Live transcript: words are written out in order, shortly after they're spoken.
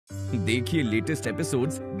देखिए latest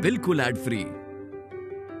episodes बिल्कुल ad free.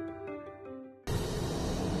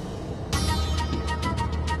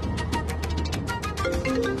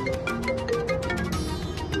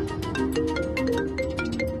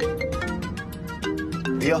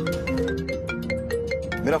 दिया,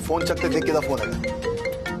 मेरा फोन चकते देख के फोन है।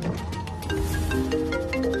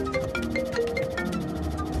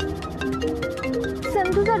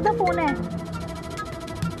 संधू सर दा फोन है।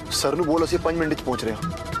 सर नू बोल, ਅਸੀਂ 5 ਮਿੰਟ ਚ ਪਹੁੰਚ ਰਹੇ ਹਾਂ।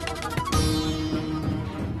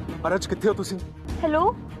 अरज किथे हो तुसी? हेलो,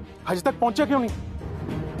 हजे तक पहुंचे क्यों नहीं?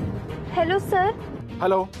 Hello sir.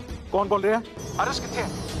 हेलो, कौन बोल रहा है? अरज किथे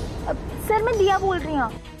है? सर मैं दिया बोल रही हूँ।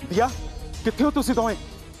 दिया, किथे हो तुसी दोवें?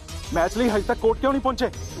 मैच ਲਈ हजे तक कोर्ट क्यों नहीं पहुंचे?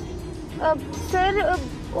 सर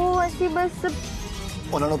वो ਅਸੀਂ बस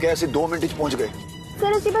ਉਹਨਾਂ ਨੂੰ ਕਿਹਾ ਅਸੀਂ 2 ਮਿੰਟ ਚ ਪਹੁੰਚ ਗਏ।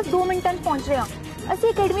 सर ਅਸੀਂ बस 2 ਮਿੰਟਾਂ ਚ ਪਹੁੰਚ ਰਹੇ ਹਾਂ। ਅਸੀਂ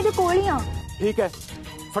ਅਕੈਡਮੀ ਦੇ ਕੋਲ ਹੀ ਹਾਂ। ठीक है,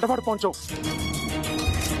 फटाफट पहुंचो।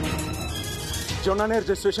 जो उन्होंने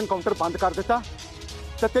रजिस्ट्रेशन काउंटर बंद कर दिता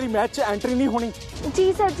तो तेरी मैच च एंट्री नहीं होनी। जी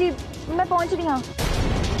सर जी, मैं पहुंच रही हूँ।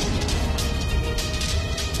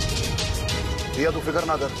 दिया तू फिक्र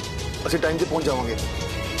ना कर, ਅਸੀਂ टाइम से पहुंच जावांगे।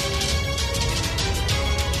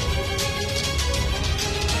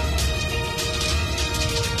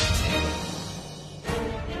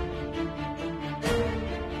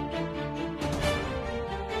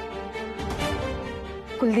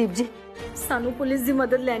 कुलदीप जी, सानू पुलिस की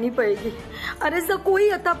मदद लेनी पड़ेगी। अरे इसका कोई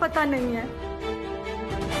अता पता नहीं है।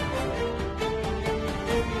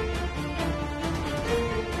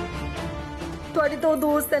 तुहाडी तो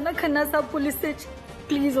दोस्त है ना खन्ना साहब पुलिस से,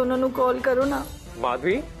 प्लीज उन्होंने कॉल करो ना।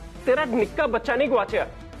 माधवी, तेरा निक्का बच्चा नहीं गवाचिया,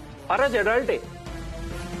 अरज एडल्ट है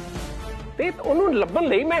ते ओनू लभन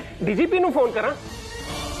लई मैं डीजीपी नू फोन करा।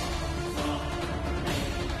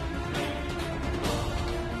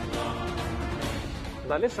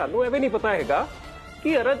 नाले सानू एवे नहीं पता हैगा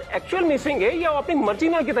कि अरज एक्चुअल मिसिंग है या अपनी मर्जी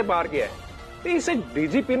नाल किते बाहर गया है। ते इसे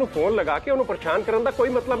डीजीपी नू फोन लगा के ओनू परेशान करन दा कोई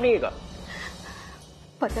मतलब नहीं हैगा।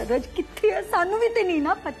 पता रज किथे है सानू भी ते नहीं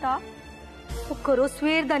ना पता। वो करो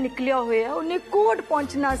सवेर दा निकलिया होया, उन्हें कोर्ट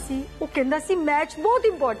पहुंचना सी। वो कहंदा सी मैच बहुत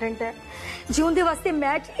इंपॉर्टेंट है। जे उनदे वास्ते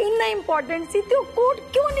मैच इन्ना इंपॉर्टेंट सी ते वो कोर्ट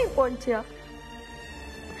क्यों नहीं पहुंचया?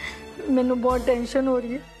 मैनू बहुत टेंशन हो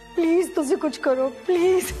रही है, प्लीज तुसी कुछ करो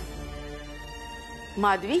प्लीज।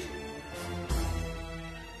 माधवी,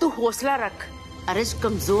 तू हौसला रख। अरज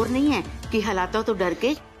कमजोर नहीं है कि हालातों तो डर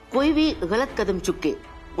के कोई भी गलत कदम चुके।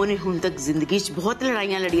 उन्हें हुण तक जिंदगी च बहुत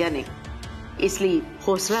लड़ाइयां लड़िया ने, इसलिए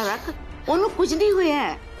हौसला रख, उन्हें कुछ नहीं हुआ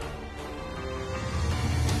है।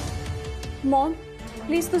 मॉम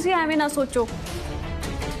प्लीज तुसी एवें ना सोचो।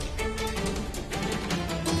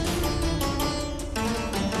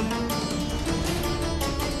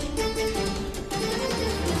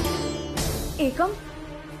 एकम,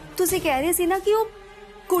 तुसी कह रहे सी ना कि वो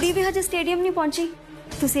कुड़ी भी हजे स्टेडियम नहीं पहुंची।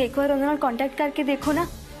 तुसी एक बार उन्हां नाल कांटेक्ट करके देखो ना,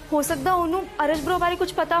 हो सकता उन्होंने अरज ब्रो बारे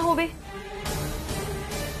कुछ पता होवे।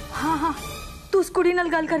 हाँ हाँ, तू उस कुड़ी नाल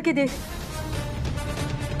गल करके देख।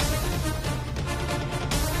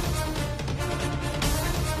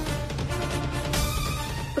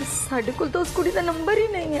 पर साडे कोल तो उस कुड़ी दा नंबर ही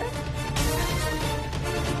नहीं है।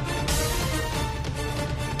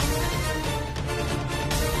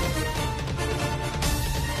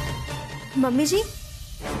 मम्मी जी,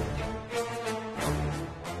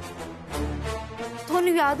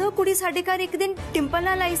 ਤੁਹਾਨੂੰ याद है कुड़ी साडे घर एक दिन डिंपल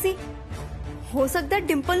नाल आई सी? हो सकता है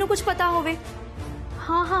डिंपल नू कुछ पता होवे।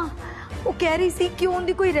 हाँ हाँ, वो कह रही सी कि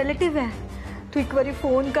उनकी कोई रिलेटिव है। तू एक बारी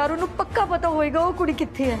फोन कर, उन्हें पक्का पता होएगा वो कुड़ी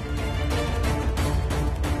किथे है।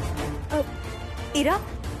 इरा,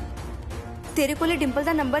 तेरे कोले डिंपल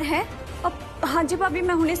दा नंबर है? अब हाँ जी भाभी,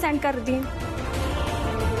 मैं हुणे सेंड कर दी।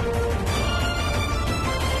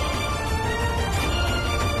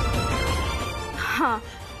 हाँ,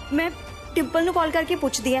 मैं डिंपल नू कॉल करके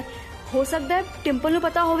पूछ दिया। हो सकता है डिंपल नू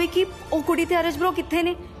पता होवे कि ओ कुड़ी ते अरज ब्रो किथे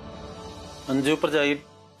ने। अंजू भरजाई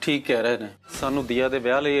ठीक कह रहे ने, सानू दिया दे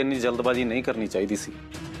ब्याह लई इन्नी जल्दबाजी नहीं करनी चाहिदी सी।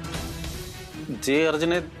 जे अरज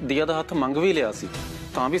ने दिया दा हथ मंग भी लिया सी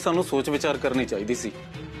तां भी सानू सोच विचार करनी चाहिदी सी।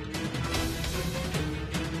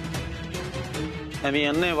 एवें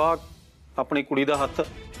अन्नेवाह अपनी कुड़ी दा हथ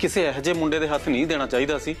किसी इहो जिहे मुंडे दे हथ नहीं देना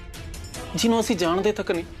चाहिदा सी जिन्हों असीं जाणदे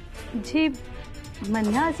तक नहीं। जी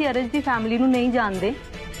मन्निया असीं अरज दी फैमिली नूं नहीं जानदे,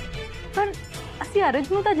 पर असीं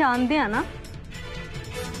अरज नूं तां जानदे आ ना।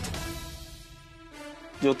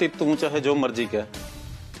 ज्योति तू चाहे जो मर्जी कह,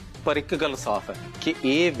 पर एक गल साफ है कि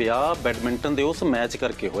यह विआह बैडमिंटन दे उस मैच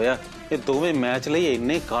करके होया। ये दोवें मैच लई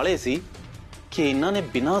इन्ने काले सी कि इन्हां ने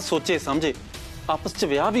बिना सोचे समझे आपस च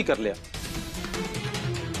विआह भी कर लिया,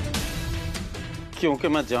 क्योंकि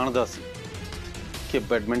मैं जानदा सी कि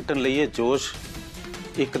बैडमिंटन लई ये जोश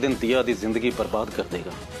एक दिन दिया दी जिंदगी बर्बाद कर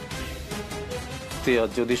देगा। ਤੇ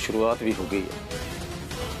ਅੱਜ ਉਹਦੀ ਸ਼ੁਰੂਆਤ ਵੀ ਹੋ ਗਈ ਹੈ।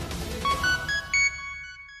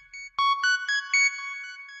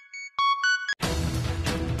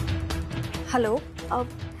 हेलो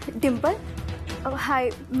डिंपल हाय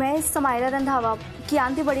मैं समायरा रंधावा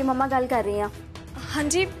कियान दी बड़ी मम्मा गल कर रही हाँ। हाँ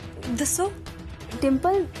जी दसो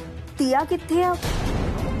डिंपल दिया कित्थे आ?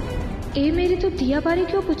 ए मेरी तो दिया बारे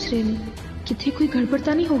क्यों पूछ रहे ने? किथे कोई गड़बड़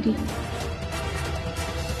तो नहीं होगी?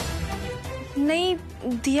 नहीं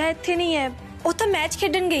दिया इत्थे नहीं है, वो तो मैच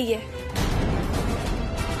खेडन गई है।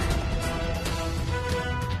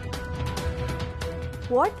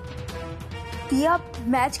 व्हाट? दिया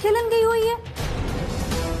मैच खेलन गई हुई है?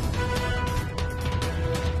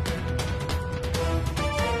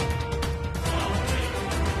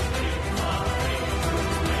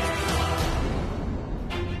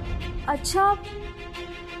 अच्छा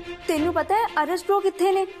तेनू पता है अरज ब्रो किथे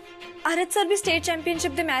ने? अरज सर भी स्टेट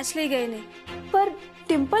चैंपियनशिप दे मैच ले गए ने। पर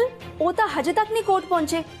डिंपल वो तो हजे तक नहीं कोर्ट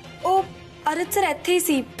पहुंचे। ओ अरज सर इत्थे ही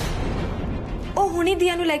सी, ओ हुणी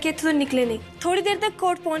दिया नू लेके इत्थों निकले ने, थोड़ी देर तक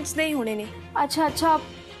कोर्ट पहुंचदे ही होने ने। अच्छा अच्छा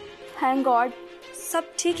थैंक गॉड। सब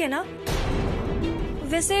ठीक है ना?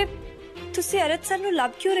 वैसे तुसी अरज सर नू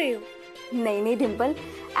लव क्यों रहे हो? नहीं नहीं डिंपल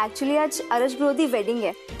एक्चुअली आज अरज ब्रो दी वेडिंग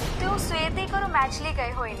है ते ओ सवेर दे घरों मैच ले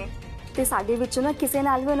गए होए ने ते साडे विचों ना किसे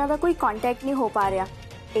नाल भी उन्हां दा कोई कांटेक्ट नहीं हो पा रहा,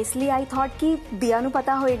 इसलिए आई थॉट कि दिया नू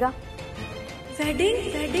पता होएगा। Wedding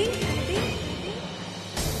wedding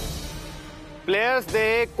players they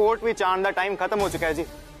court विच आउण दा टाइम खत्म हो चुका है जी।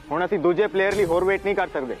 हुण असीं दूजे प्लेयर लई होर वेट नहीं कर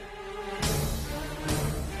सकदे।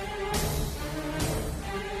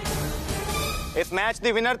 इस मैच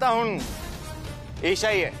दी विनर तां हुण ईशा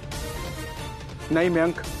ही है। नहीं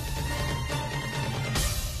मयंक,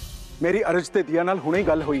 मेरी अरज ते दिया नाल हुणे ही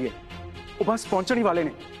गल हुई है, वो बस पहुंचण ही वाले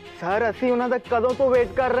ने। सर असीं उन्हां दा कदों तो वेट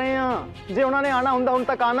कर रहे हां, जे उन्हां ने आना हुंदा हुण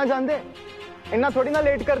तक आ ना जांदे, इन्ना थोड़ी ना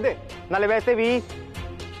लेट कर दे। नाले वैसे भी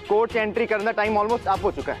कोर्ट च एंट्री करने का टाइम ऑलमोस्ट अप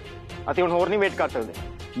हो चुका है, असीं हुण होर नहीं वेट कर सकते।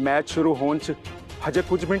 मैच शुरू होने च हजे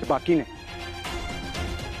कुछ मिनट बाकी ने।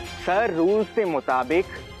 सर रूल्स के मुताबिक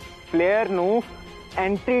प्लेयर नू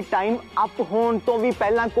एंट्री टाइम अप होने तो भी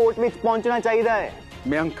पहला कोर्ट विच पहुंचना चाहिए है।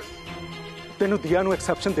 मयंक तेनू दिया नू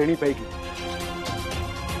एक्सेप्शन देनी पेगी,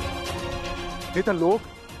 नहीं तो लोग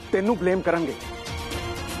तेनू ब्लेम करेंगे।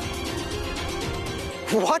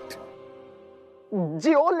 व्हाट?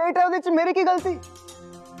 जी ओ लेट है, उहदे च मेरी की गलती?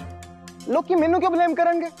 लोग की मेनू क्यों ब्लेम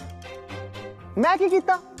करेंगे? मैं की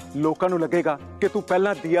कीता? लोकां नू लगेगा कि तू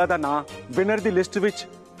पहला दिया दा नाम winner the list which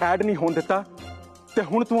add नहीं होने दिता ते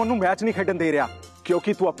हुण तू ओनू मैच नहीं खेडन दे रहा,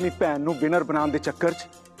 क्योंकि तू अपनी भैन नू विनर बनाने दे चक्कर च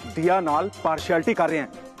दिया नाल पार्शियलिटी कर रहा है।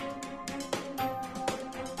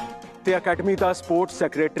 ते अकैडमी दा स्पोर्ट्स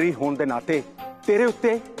सैकरेटरी होने दे नाते तेरे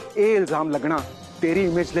उत्ते ये इल्जाम लगना तेरी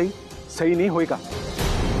इमेज लई सही नहीं होएगा।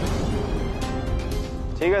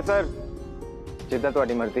 ठीक है सर, जिद्दां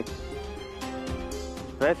तुहाडी मर्जी।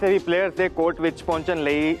 वैसे भी प्लेयर्स दे कोर्ट विच पहुंचण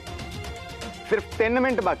लई सिर्फ 3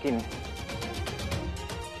 मिनट बाकी ने।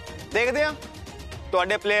 देखते हैं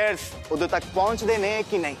तुहाडे प्लेयर्स उदों तक पहुंचते ने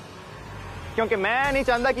कि नहीं, क्योंकि मैं नहीं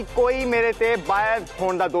चाहता कि कोई मेरे ते बायस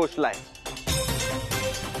होने का दोष लाए।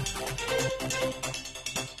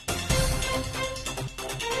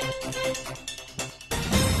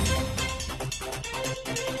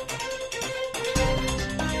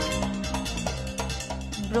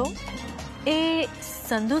 ब्रो ए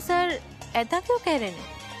संधू सर ऐदा क्यों कह रहे हैं?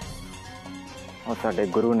 और साडे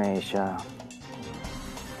गुरु ने ईशा,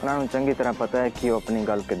 उन्होंने चंगी तरह पता है कि वो अपनी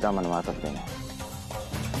गल किद्दां मनवा सकते हैं,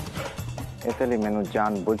 इसलिए मैनू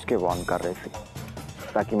जानबूझ के वार्न कर रहे थे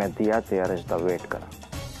ताकि मैं दिया ते अरज दा वेट करा।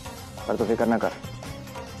 पर तू फिक्र ना कर,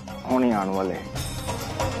 हुण ही आने वाले।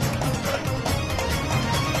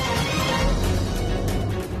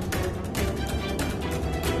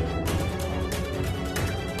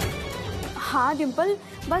 हाँ डिंपल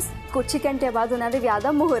बस कुछ ही घंटे बाद उन्होंने विआह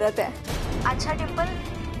दा मुहूर्त है। अच्छा डिंपल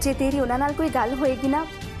जे तेरी उन्हां नाल कोई गल होएगी ना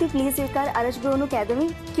तो प्लीज एक बार अरज ब्रो नू कह देवी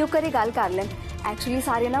कि वो घरे गल कर लें। एक्चुअली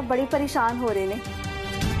सारे ना बड़े परेशान हो रहे ने।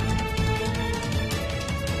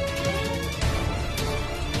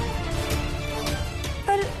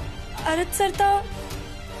 पर अरज सर ता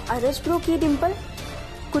अरज ब्रो की डिंपल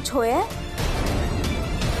कुछ होया है?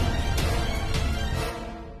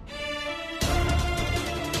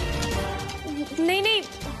 नहीं नहीं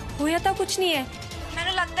होया तो कुछ नहीं है,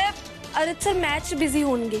 मैंने लगता है अरज सर मैच बिजी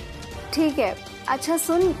होंगे। ठीक है अच्छा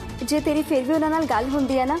सुन, जे तेरी फिर भी उन्होंने गल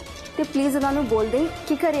होंदी है ना तो प्लीज उन्होंने बोल दे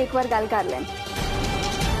कि घर एक बार गल कर लें।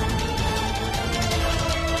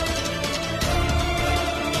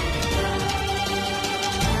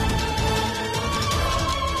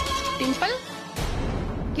 डिंपल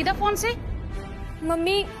किदा फोन से?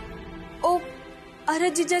 मम्मी ओ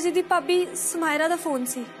अरज जीजा जी दी भाभी सुमायरा दा फोन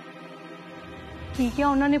सी। की क्या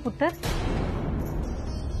उन्होंने पुत्र?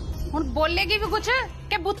 हुण बोलेगी भी कुछ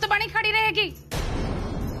कि बुत बनी खड़ी रहेगी?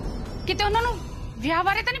 किते उन्होंने विआह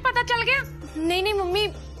बारे तो नहीं पता चल गया? नहीं नहीं मम्मी,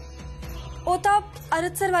 वो तो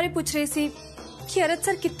अरज सर बारे पूछ रही सी कि अरज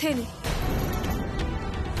सर किथे ने।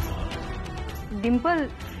 डिंपल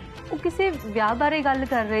वो किसी विआह बारे गल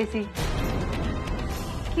कर रहे सी।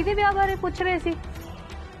 किदे विआह बारे पूछ रहे सी?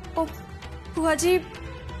 ओ बुआ जी,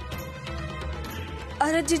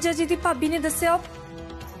 अरज जीजा जी दी भाभी ने दस्या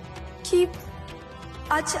कि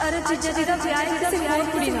आज अरज जीजा जी दा विआह है किसी होर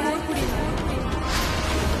कुड़ी नाल।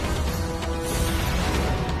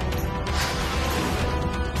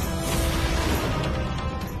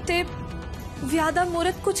 ते विआह दा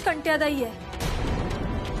मुहूर्त कुछ घंटिया दा ही है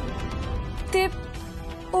ते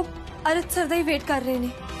ओ अरज सर दा ही वेट कर रहे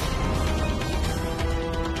ने।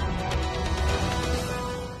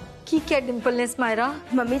 की क्या डिंपल ने सुमायरा?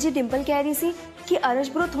 मम्मी जी डिंपल कह रही सी कि अरज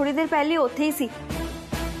ब्रो थोड़ी देर पहले उत्थे ही सी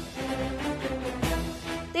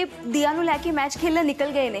ते दिया नू लैके मैच खेलने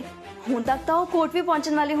निकल गए ने। हुण तक तो वो कोर्ट भी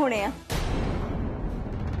पहुंचने वाले होने हैं।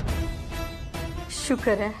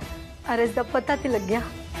 शुक्र है अरज दा पता ते लग गया।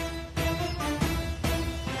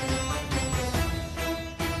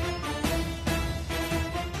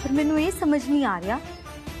 पर मैनू ये समझ नहीं आ रहा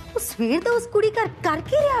वो सवेर दा उस कुड़ी घर कर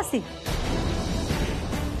के रहा सी।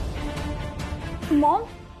 मॉम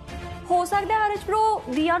हो सकता है अरज ब्रो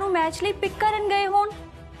दिया नू मैच लिए पिक करन गए होन।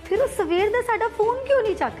 फिर उस सवेर दा साडा फोन क्यों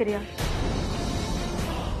नहीं चक रहा?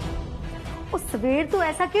 उस सवेर तो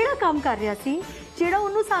ऐसा केड़ा काम कर रहा सी जेड़ा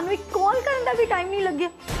उन्होंने सानू एक कॉल करन दा भी टाइम नहीं लग्या?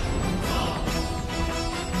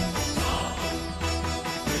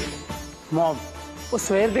 मॉम वो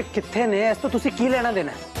सवेर दे किथे ने? इस तो तुसी की लेना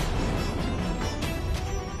देना?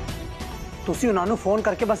 तुसी उन्हां नू फोन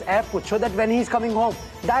करके बस ऐ पूछो that when he is coming home,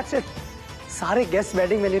 that's it. सारे गेस्ट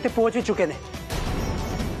वेडिंग वेन्यू ते पहुंच भी चुके ने।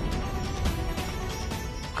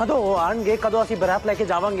 कदों वो आएंगे, कदों असी बरात लेके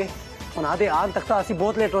जावांगे? उन्हां दे आन तक तो असी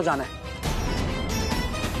बहुत लेट हो जाना है।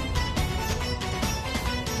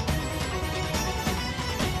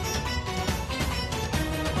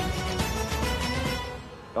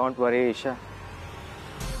 डोंट वरी ईशा,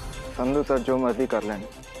 संधू तो जो मर्जी कर लें,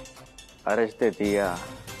 अरज ते दिया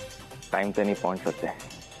टाइम पे नहीं पहुंच सकते।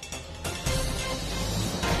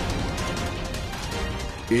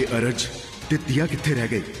 ए अरज ते दिया किथे रह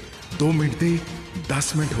गए? 2 मिनट ते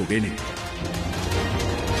 10 मिनट हो गए ने।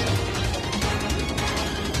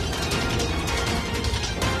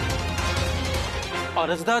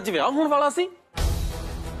 अरज दा अज विआह होने वाला सी।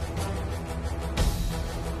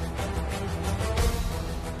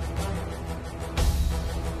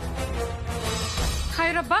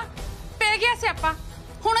 हाय रब्बा, पै गया स्यापा।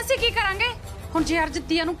 हुण असीं की करांगे? हुण जे अरज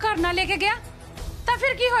दिया नू घर ना लेके गया तां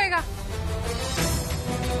फिर की होएगा?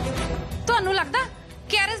 ਤੁਹਾਨੂੰ ਲੱਗਦਾ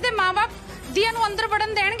ਕਿ ਅਰਜ ਦੇ ਮਾਂ-ਬਾਪ ਦਿया ਨੂੰ ਅੰਦਰ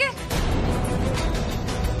ਵੜਨ ਦੇਣਗੇ?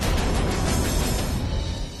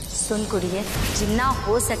 सुन कुड़िए, जिन्ना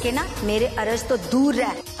हो सके ना मेरे अरज तो दूर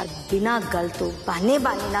रह और बिना गल तो बहाने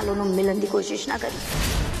बहाने नाल ओनू मिलन दी कोशिश ना करी।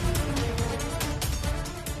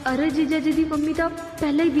 अरज जीजा जी दी मम्मी तो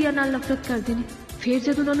पहले ही दिया नाल नफरत करते ने, फिर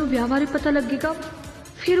जब उन्होंने विआह बारे पता लगेगा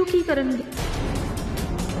फिर वो की करनगे?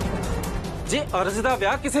 जे अरज दा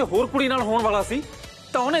विआह किसी होर कुड़ी नाल होने वाला सी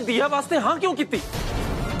तो उन्हें दिया वास्ते हाँ क्यों की?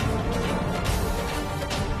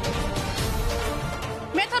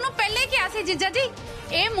 मैं थानू पहले क्या सी जीजा जी,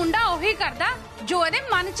 ए मुंडा ओही करदा जो एदे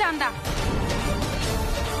मन चाहंदा।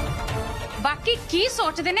 बाकी की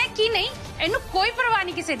सोचदे ने की नहीं, इनू कोई परवाह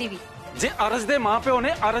नहीं किसी दी भी। जे अरज दे मां प्यो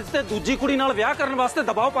ने अरज ते दूजी कुड़ी नाल विआह करन वास्ते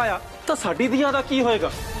दबाव पाया तो साडी दिया दा की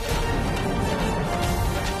होएगा?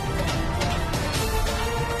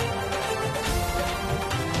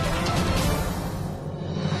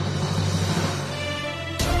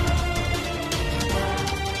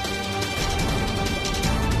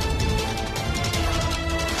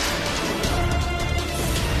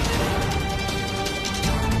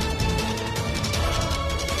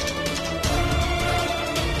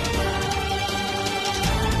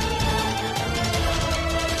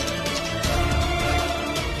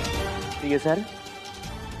 सर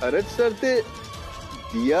अरज सर ते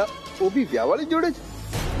दिया वो भी विआह वाले जोड़े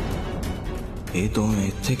ये दोवें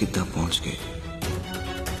इत्थे किद्दां पहुंच गए?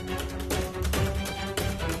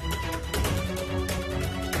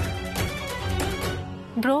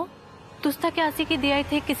 ब्रो तुस तां क्या सी कि दिया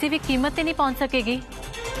इत्थे किसी भी कीमत ते नहीं पहुंच सकेगी?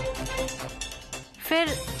 फिर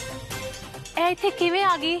ए इत्थे किवें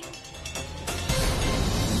आ गई?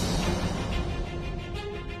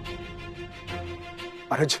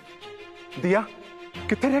 अरज, दिया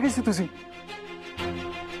कितने रह गई सी तुसी?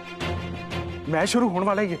 मैच शुरू होने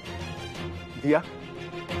वाला ही है। दिया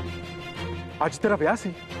आज तेरा ब्याह सी।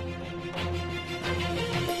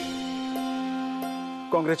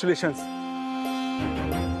 कांग्रेचुलेशंस।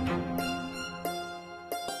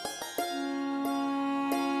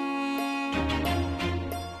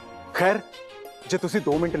 खैर जे तुसी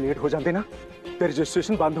 2 मिनट लेट हो जाते ना तो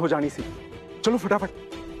रजिस्ट्रेशन बंद हो जानी सी। चलो फटाफट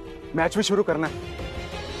मैच भी शुरू करना है।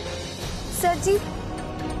 सर जी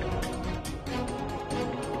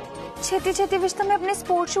छेती छेती विच तो मैं अपने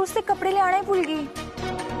स्पोर्ट शूज से कपड़े ले आना ही भूल गई।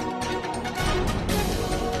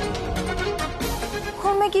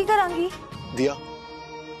 हुण मैं की करांगी? दिया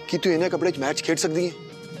कि तू इन्हें कपड़े मैच खेड सकती है?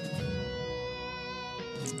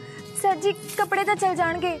 सर जी कपड़े तो चल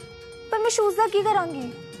जाएंगे पर मैं शूज का की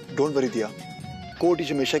करांगी? डोंट वरी दिया, कोर्ट ही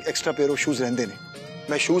हमेशा एक एक्स्ट्रा पेयर ऑफ शूज रहंदे ने।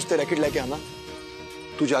 मैं शूज ते रैकेट लेके आना,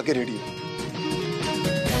 तू जाके रेडी है।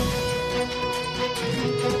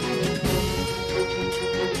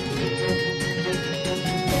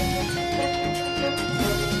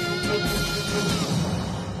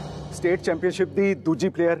 स्टेट चैंपियनशिप दी दूजी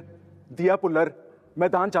प्लेयर दिया पुल्लर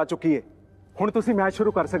मैदान च आ चुकी है। हुण तुसी मैच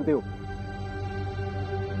शुरू कर सकते हो।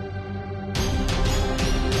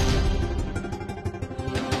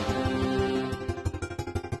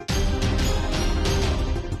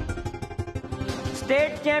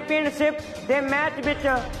 स्टेट चैंपियनशिप के मैच विच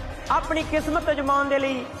अपनी किस्मत अजमाउण दे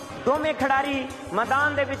लई दोवें खिडारी मैदान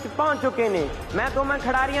दे विच पहुंच चुके ने। मैं दोवें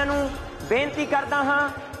खिडारियां नूं बेनती करदा हां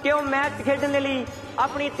कि वो मैच खेडण दे लई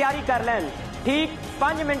अपनी तैयारी कर लैण। ठीक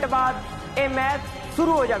 5 मिनट बाद ये मैच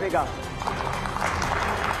शुरू हो जाएगा।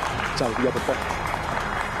 चल दिया पुत्र।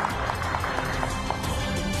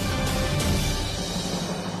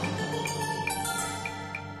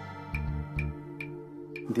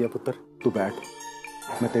 दिया पुत्र तू बैठ,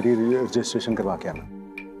 मैं तेरी रजिस्ट्रेशन करवा के आना।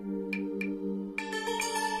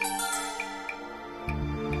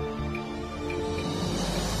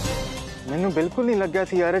 मैनू बिल्कुल नहीं लग्या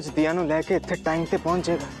सी अरज दिया नू लैके इत्थे टाइम ते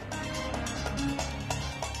पहुंचेगा।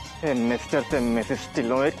 मिस्टर ते मिसिस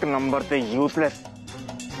ढिल्लों एक नंबर ते यूजलैस।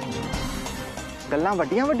 गल्लां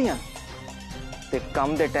वड्डियां वड्डियां ते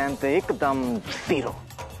कम दे टाइम ते एकदम जीरो।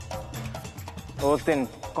 उस दिन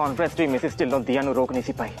कॉन्फ्रेंस में मिसिस ढिल्लों दिया नू रोक नहीं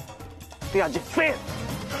सी पाई ते अज फिर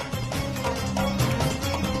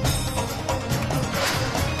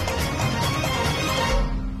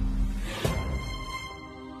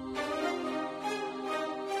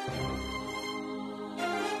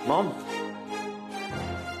मॉम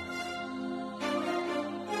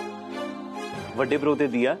वड्डे ब्रो ते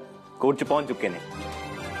दिया कोर्ट च पहुंच चुके ने।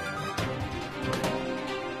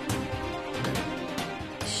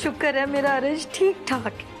 शुक्र है मेरा अरज ठीक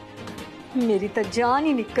ठाक। मेरी तो जान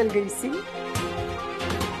ही निकल गई सी।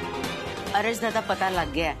 अरज दा तां पता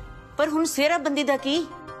लग गया पर हुण सेराबंदी दा की?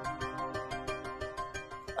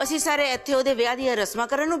 असीं सारे इत्थे ओहदे विआह दी रस्मां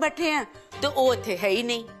करन नूं बैठे हैं ते ओह इत्थे है ही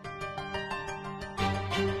नहीं।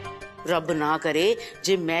 रब ना करे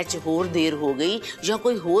जे मैच होर देर हो गई या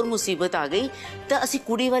कोई होर मुसीबत आ गई तो असी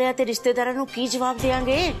कुड़ी वालियां ते रिश्तेदारां नूं की जवाब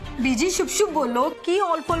देंगे? बीजी शुभ शुभ बोलो, की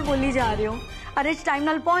ऑल फॉल बोली जा रहे हो। अरे टाइम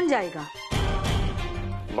नाल पहुंच जाएगा।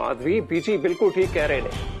 माधवी बीजी बिल्कुल ठीक कह रहे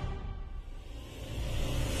ने।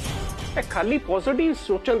 खाली पॉजिटिव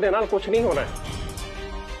सोचण दे नाल कुछ नहीं होना है।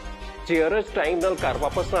 जे अरज टाइम नाल घर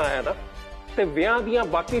वापस ना आया ना ते विआह दियां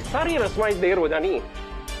बाकी सारी रस्मां देर हो जानी है।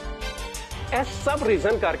 ਇਹ सब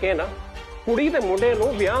रीजन करके ना कुड़ी ते मुंडे नूं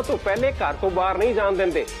विआह तो पहले घर तो बाहर नहीं जान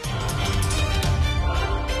देंदे।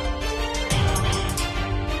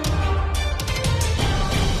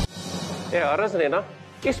 अरज ने ना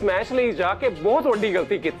इस मैच लिए जाके बहुत वड्डी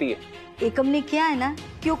गलती की है। एकम ने क्या है ना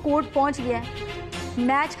कि वो कोर्ट पहुंच गया है।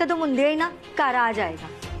 मैच खत्म होंदे ही ना घर आ जाएगा।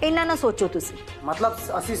 इन्ना ना सोचो तुसी। मतलब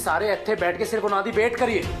असी सारे इत्थे बैठ के सिर्फ उन्हां दी वेट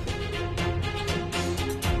करिए।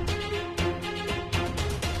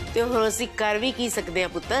 तो होर असीं कर भी की सकते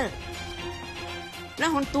हैं पुत्र ना।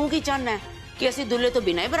 हुण तू की चाहना है कि असीं दुल्हे तो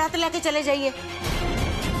बिना ही बरात लेके चले जाइए?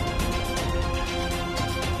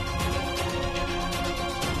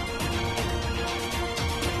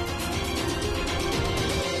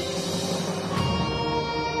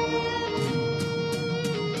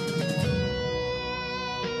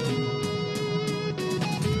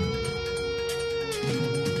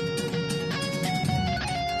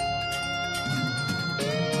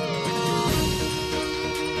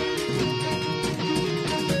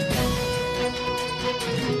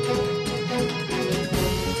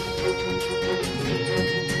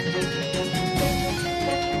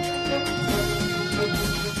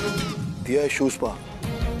 दिया शूज पा।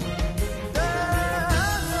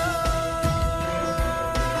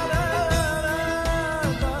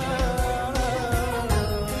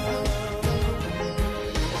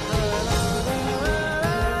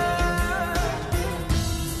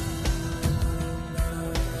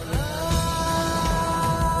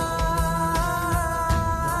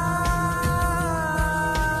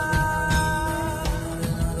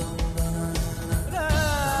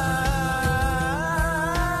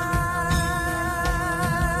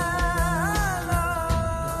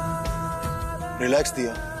 रिलैक्स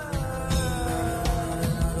दिया,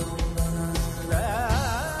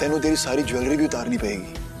 तेनू तेरी सारी ज्वेलरी भी उतारनी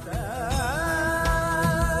पड़ेगी।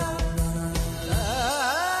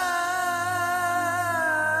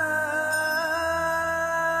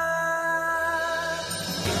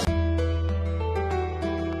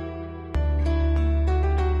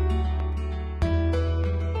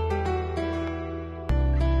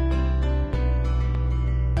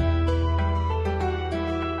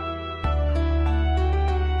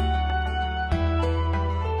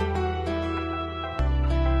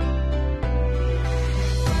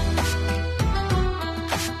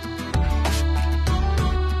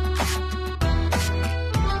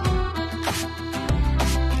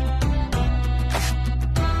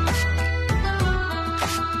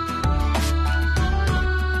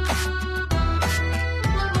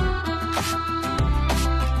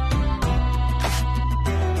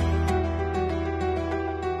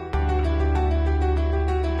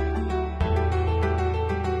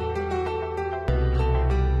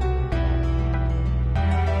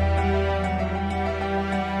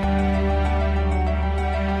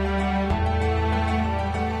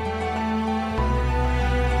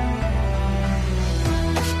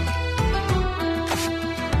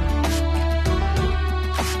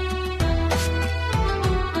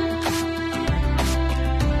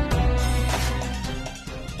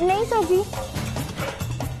 नहीं सर जी,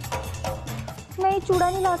 मैं ये चूड़ा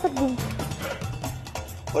नहीं ला सकती।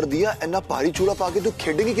 पर दिया इन्ना भारी चूड़ा पाके तू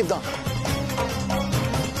खेडेगी किदां?